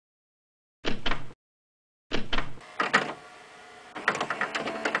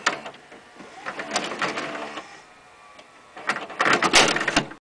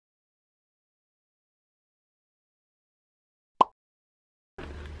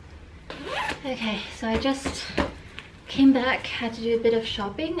Okay, so I just came back, had to do a bit of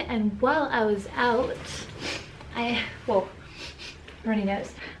shopping, and while I was out, runny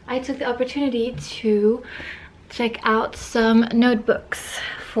nose, I took the opportunity to check out some notebooks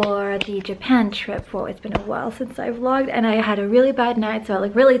for the Japan trip. Well, it's been a while since I vlogged and I had a really bad night, so I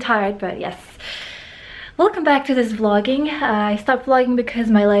look really tired, but yes. Welcome back to this vlogging. I stopped vlogging because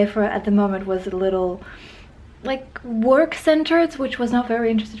my life at the moment was a little like work centered, which was not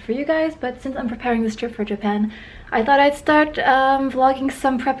very interested for you guys, but since I'm preparing this trip for Japan, I thought I'd start vlogging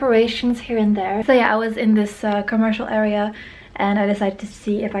some preparations here and there. So yeah, I was in this commercial area and I decided to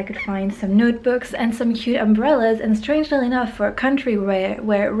see if I could find some notebooks and some cute umbrellas, and strangely enough, for a country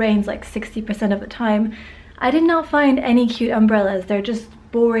where it rains like 60% of the time, I did not find any cute umbrellas. They're just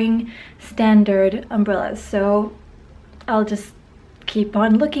boring standard umbrellas, so I'll just keep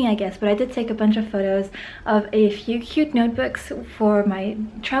on looking, I guess. But I did take a bunch of photos of a few cute notebooks for my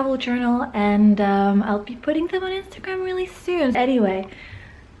travel journal, and I'll be putting them on Instagram really soon. Anyway,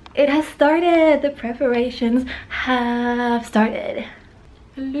 it has started. The preparations have started.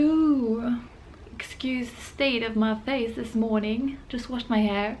 Hello. Excuse the state of my face this morning. Just washed my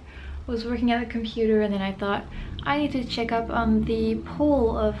hair. I was working at the computer and then I thought I need to check up on the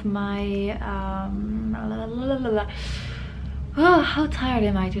poll of my oh, how tired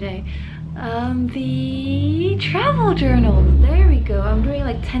am I today? The travel journal. There we go. I'm doing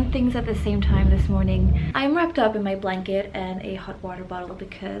like 10 things at the same time this morning. I'm wrapped up in my blanket and a hot water bottle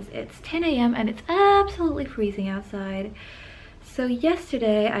because it's 10 a.m. and it's absolutely freezing outside. So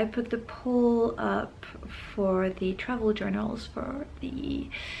yesterday I put the poll up for the travel journals for the,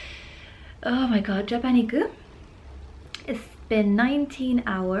 oh my god, Japaniku. It's been 19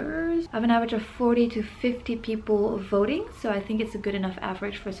 hours. I have an average of 40 to 50 people voting, so I think it's a good enough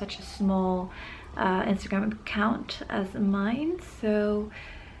average for such a small Instagram account as mine. So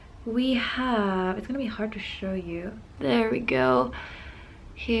we have, it's gonna be hard to show you. There we go.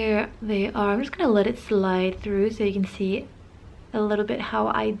 Here they are. I'm just gonna let it slide through so you can see a little bit how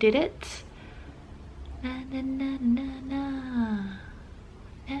I did it. Na na na na na.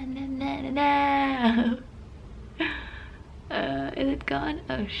 Na na na na na. Is it gone?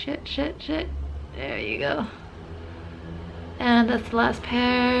 Oh shit, shit, shit. There you go. And that's the last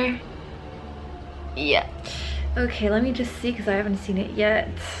pair. Yeah. Okay, let me just see because I haven't seen it yet.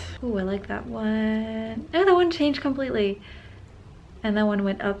 Oh, I like that one. Oh, that one changed completely. And that one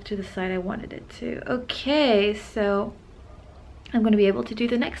went up to the side I wanted it to. Okay, so I'm gonna be able to do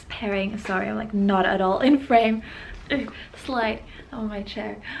the next pairing. Sorry, I'm like not at all in frame. Slide on my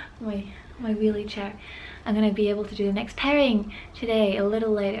chair, my wheelie chair. I'm gonna be able to do the next pairing today, a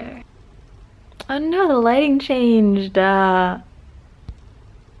little later. Oh no, the lighting changed.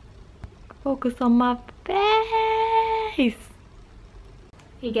 Focus on my face.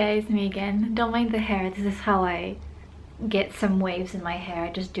 Hey guys, me again. Don't mind the hair. This is how I get some waves in my hair. I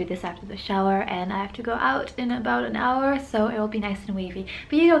just do this after the shower and I have to go out in about an hour, so it'll be nice and wavy.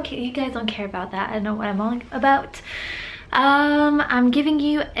 But you guys don't care about that. I know what I'm all about. I'm giving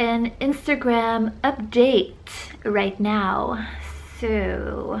you an Instagram update right now.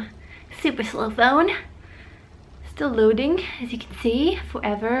 So, super slow phone. Still loading, as you can see,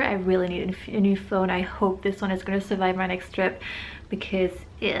 forever. I really need a new phone. I hope this one is going to survive my next trip because,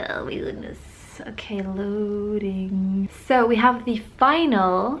 oh my goodness. Okay, loading. So we have the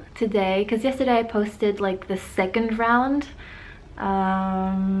final today, because yesterday I posted like the second round.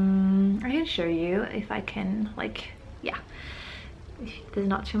 I can show you if I can, like, yeah, there's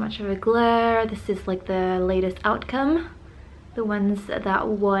not too much of a glare. This is like the latest outcome, the ones that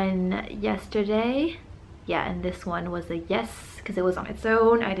won yesterday. Yeah, and this one was a yes because it was on its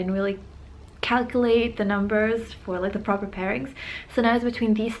own. I didn't really calculate the numbers for like the proper pairings, so now it's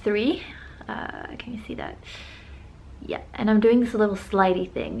between these three. Can you see that? Yeah, and I'm doing this little slidey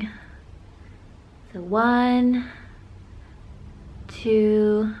thing. So 1,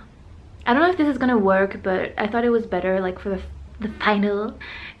 2. I don't know if this is gonna work, but I thought it was better like for the final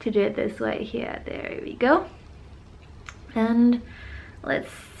to do it this way. Here, there we go. And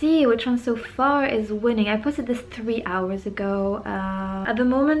let's see which one so far is winning. I posted this 3 hours ago. At the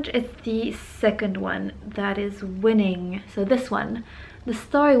moment it's the second one that is winning. So this one, the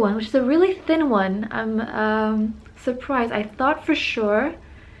story one, which is a really thin one. I'm surprised. I thought for sure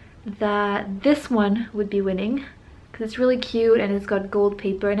that this one would be winning because it's really cute and it's got gold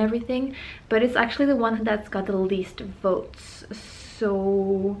paper and everything, but it's actually the one that's got the least votes.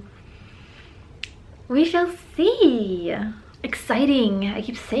 So we shall see. exciting. I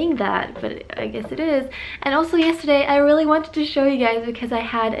keep saying that, but I guess it is. And also yesterday I really wanted to show you guys because I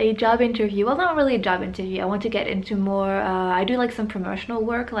had a job interview. Well, not really a job interview. I want to get into more I do like some promotional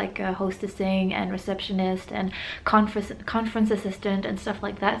work, like hostessing and receptionist and conference assistant and stuff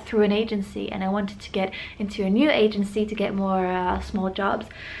like that through an agency, and I wanted to get into a new agency to get more small jobs.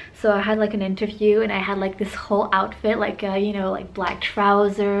 So I had like an interview and I had like this whole outfit, like you know, like black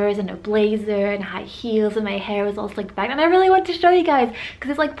trousers and a blazer and high heels, and my hair was all slicked back, and I really want to show you guys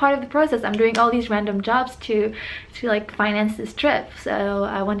because it's like part of the process. I'm doing all these random jobs to like finance this trip, so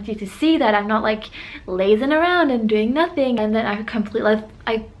I wanted you to see that I'm not like lazing around and doing nothing. And then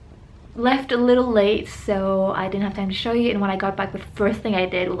I left a little late, so I didn't have time to show you, and when I got back the first thing I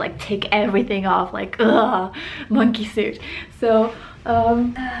did was like take everything off, like monkey suit. So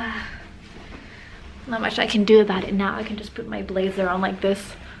not much I can do about it now. I can just put my blazer on like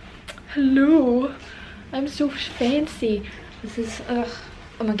this. Hello, I'm so fancy. This is a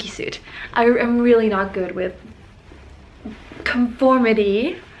monkey suit. I'm really not good with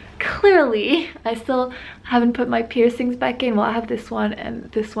conformity. Clearly, I still haven't put my piercings back in. Well, I have this one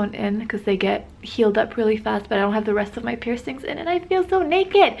and this one in because they get healed up really fast, but I don't have the rest of my piercings in and I feel so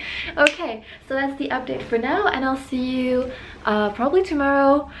naked. Okay, so that's the update for now, and I'll see you probably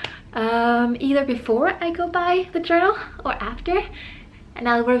tomorrow, either before I go buy the journal or after, and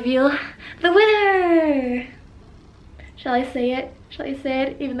I'll reveal the winner. Shall I say it? Shall I say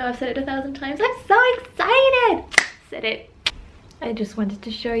it? Even though I've said it 1,000 times. I'm so excited! Said it. I just wanted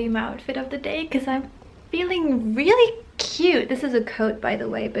to show you my outfit of the day because I'm feeling really cute. This is a coat, by the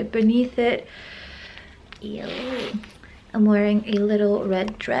way, but beneath it, ew, I'm wearing a little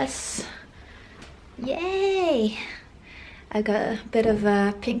red dress. Yay! I got a bit of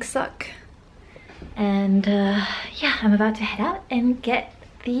a pink sock. And yeah, I'm about to head out and get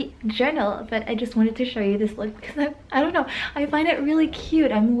the journal, but I just wanted to show you this look because I don't know, I find it really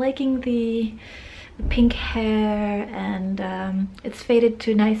cute. I'm liking the pink hair, and it's faded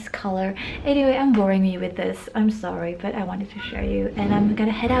to a nice color. Anyway, I'm boring you with this, I'm sorry, but I wanted to show you, and I'm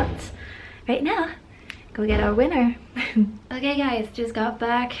gonna head out right now, go get our winner. Okay guys, just got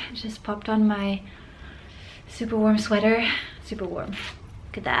back, just popped on my super warm sweater. Super warm,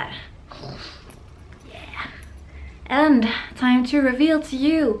 look at that. Yeah. And time to reveal to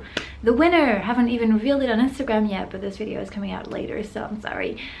you the winner. Haven't even revealed it on Instagram yet, but this video is coming out later, so I'm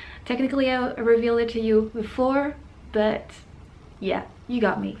sorry. Technically I revealed it to you before, but yeah, you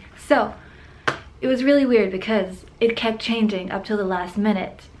got me. So it was really weird because it kept changing up till the last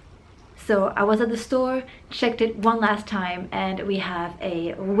minute. So I was at the store, checked it one last time, and we have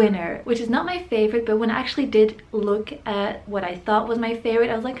a winner, which is not my favorite, but when I actually did look at what I thought was my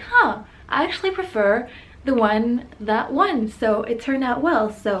favorite, I was like, huh, I actually prefer the one that won, so it turned out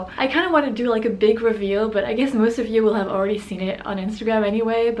well. So I kind of want to do like a big reveal, but I guess most of you will have already seen it on Instagram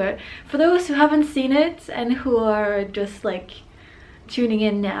anyway. But for those who haven't seen it and who are just like tuning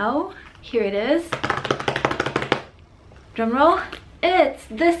in now, here it is. Drum roll. It's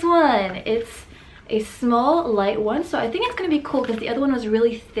this one. It's a small light one, so I think it's gonna be cool because the other one was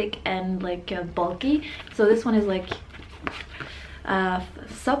really thick and like bulky, so this one is like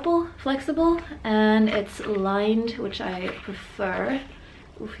supple, flexible, and it's lined, which I prefer.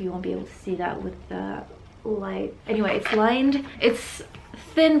 Oof, you won't be able to see that with the light. Anyway, it's lined. It's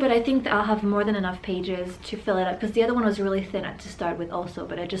thin, but I think that I'll have more than enough pages to fill it up because the other one was really thin to start with also,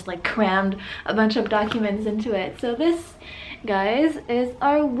 but I just like crammed a bunch of documents into it. So this, guys, is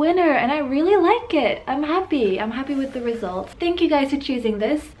our winner, and I really like it. I'm happy with the results. Thank you guys for choosing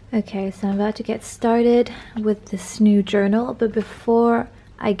this. Okay, so I'm about to get started with this new journal, but before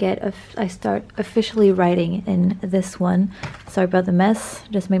I start officially writing in this one. Sorry about the mess,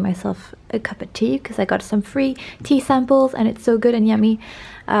 just made myself a cup of tea because I got some free tea samples and it's so good and yummy.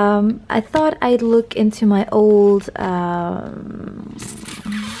 I thought I'd look into my old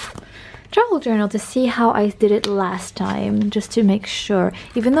travel journal to see how I did it last time, just to make sure.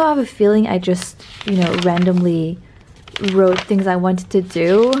 Even though I have a feeling I just, you know, randomly wrote things I wanted to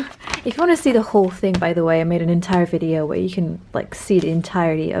do. If you want to see the whole thing, by the way, I made an entire video where you can like see the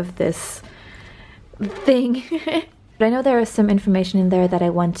entirety of this thing. But I know there is some information in there that I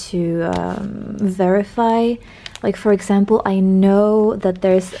want to verify. Like, for example, I know that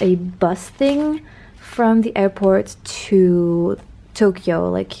there's a bus thing from the airport to Tokyo,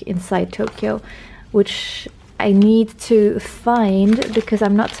 like inside Tokyo, which I need to find because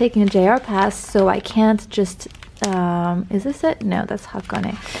I'm not taking a JR pass, so I can't just is this it? No, that's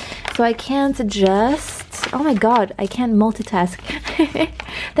Hakone. So I can't just, oh my god, I can't multitask.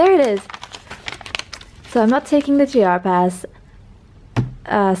 There it is. So I'm not taking the JR pass.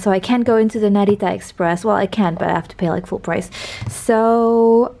 So I can't go into the Narita Express. Well, I can, but I have to pay like full price.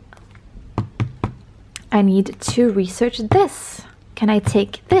 So I need to research this. Can I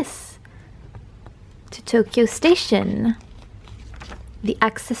take this to Tokyo Station? The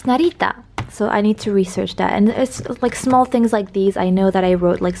Access Narita. So I need to research that. And it's like small things like these. I know that I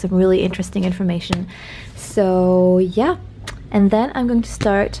wrote like some really interesting information. So yeah. And then I'm going to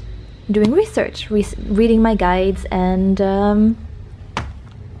start doing research, reading my guides, and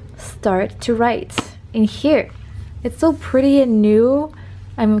start to write in here. It's so pretty and new.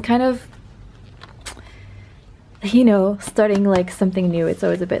 I'm kind of, you know, starting like something new. It's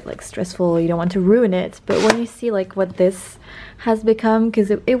always a bit like stressful. You don't want to ruin it. But when you see like what this has become, because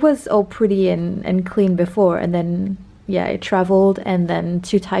it was all pretty and clean before, and then yeah, it traveled, and then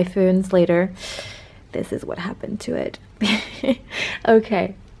 2 typhoons later, this is what happened to it.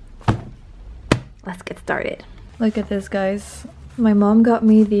 Okay, let's get started. Look at this, guys. My mom got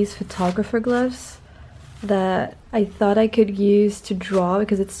me these photographer gloves that I thought I could use to draw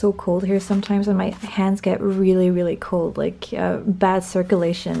because it's so cold here sometimes, and my hands get really cold, like bad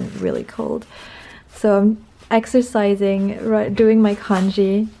circulation, really cold. So I'm exercising, doing my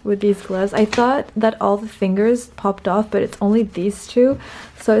kanji with these gloves. I thought that all the fingers popped off, but it's only these 2,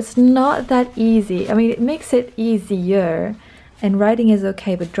 so it's not that easy. I mean, it makes it easier, and writing is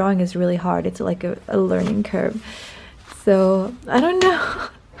okay, but drawing is really hard. It's like a learning curve. So I don't know.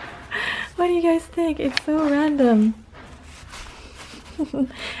 What do you guys think? It's so random.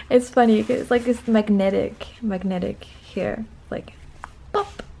 It's funny because it's like this magnetic here, like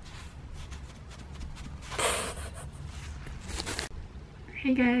pop.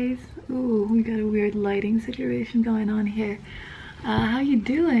 Hey guys. Ooh, we got a weird lighting situation going on here. How you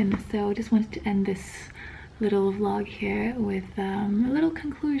doing? So I just wanted to end this little vlog here with a little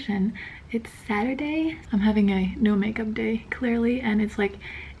conclusion. It's Saturday. I'm having a no makeup day, clearly, and it's like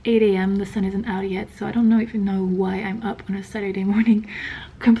 8 a.m. The sun isn't out yet, so I don't even know why I'm up on a Saturday morning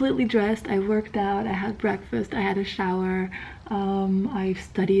completely dressed. I worked out, I had breakfast, I had a shower, I've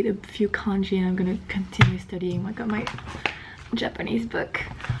studied a few kanji, and I'm gonna continue studying. I got my Japanese book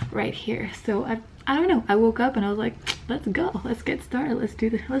right here. So I don't know, I woke up and I was like, let's go, let's get started, let's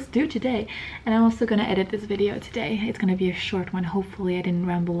do today. And I'm also gonna edit this video today. It's gonna be a short one. Hopefully I didn't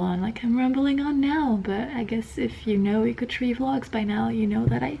ramble on like I'm rambling on now, but I guess if you know IkuTree vlogs by now, you know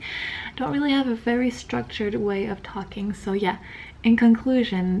that I don't really have a very structured way of talking. So yeah, in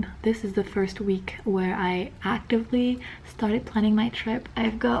conclusion, this is the first week where I actively started planning my trip.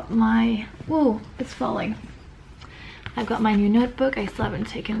 I've got my, whoa, it's falling. I've got my new notebook. I still haven't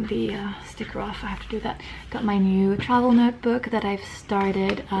taken the sticker off. I have to do that. Got my new travel notebook that I've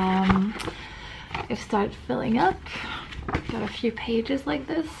started filling up. Got a few pages like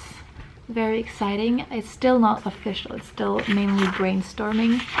this. Very exciting. It's still not official. It's still mainly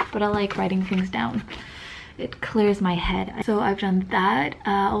brainstorming, but I like writing things down. It clears my head. So I've done that.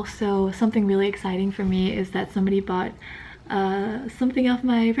 Also, something really exciting for me is that somebody bought something off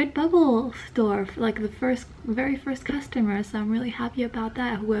my Redbubble store, like the very first customer. So I'm really happy about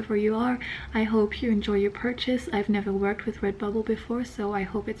that. Whoever you are, I hope you enjoy your purchase. I've never worked with Redbubble before, so I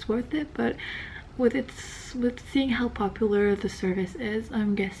hope it's worth it, but with seeing how popular the service is,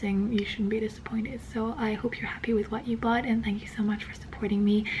 I'm guessing you shouldn't be disappointed. So I hope you're happy with what you bought, and thank you so much for supporting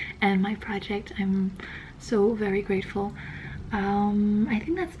me and my project. I'm so very grateful. I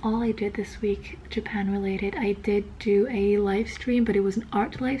think that's all I did this week, Japan related. I did do a live stream, but it was an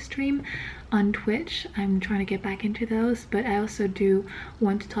art live stream on Twitch. I'm trying to get back into those, but I also do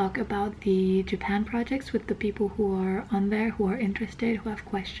want to talk about the Japan projects with the people who are on there, who are interested, who have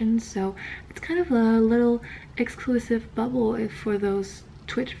questions. So it's kind of a little exclusive bubble for those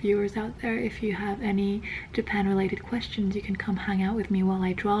Twitch viewers out there. If you have any Japan related questions, you can come hang out with me while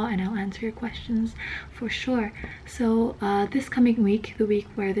I draw, and I'll answer your questions for sure. So this coming week, the week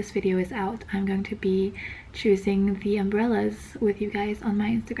where this video is out, I'm going to be choosing the umbrellas with you guys on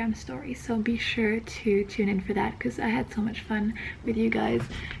my Instagram story, so be sure to tune in for that, because I had so much fun with you guys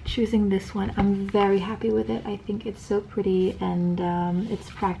choosing this one. I'm very happy with it. I think it's so pretty, and it's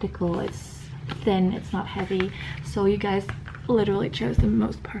practical, it's thin, it's not heavy, so you guys literally chose the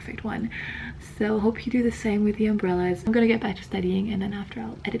most perfect one. So hope you do the same with the umbrellas. I'm gonna get back to studying, and then after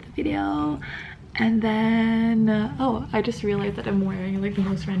I'll edit the video. And then oh, I just realized that I'm wearing like the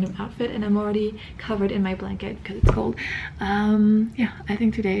most random outfit, and I'm already covered in my blanket because it's cold. Yeah, I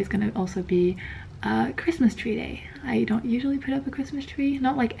think today is gonna also be Christmas tree day. I don't usually put up a Christmas tree,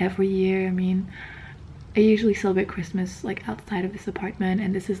 not like every year. I mean, I usually celebrate Christmas like outside of this apartment,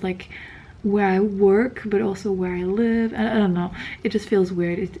 and this is like where I work but also where I live. I don't know, it just feels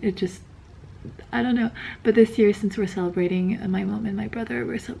weird. It just I don't know. But this year, since we're celebrating, my mom and my brother,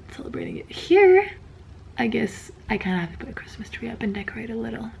 we're celebrating it here. I guess I kind of have to put a Christmas tree up and decorate a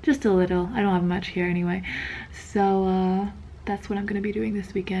little. Just a little. I don't have much here anyway. So that's what I'm going to be doing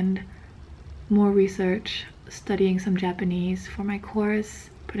this weekend. More research, studying some Japanese for my course,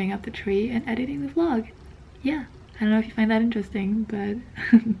 putting up the tree, and editing the vlog. Yeah, I don't know if you find that interesting, but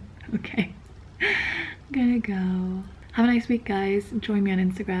okay. I'm gonna go. Have a nice week, guys. Join me on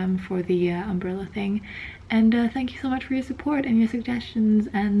Instagram for the umbrella thing. And thank you so much for your support and your suggestions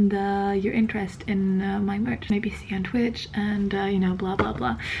and your interest in my merch. Maybe see you on Twitch and, you know, blah, blah,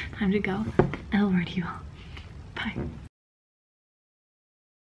 blah. Time to go. I'll word you all. Bye.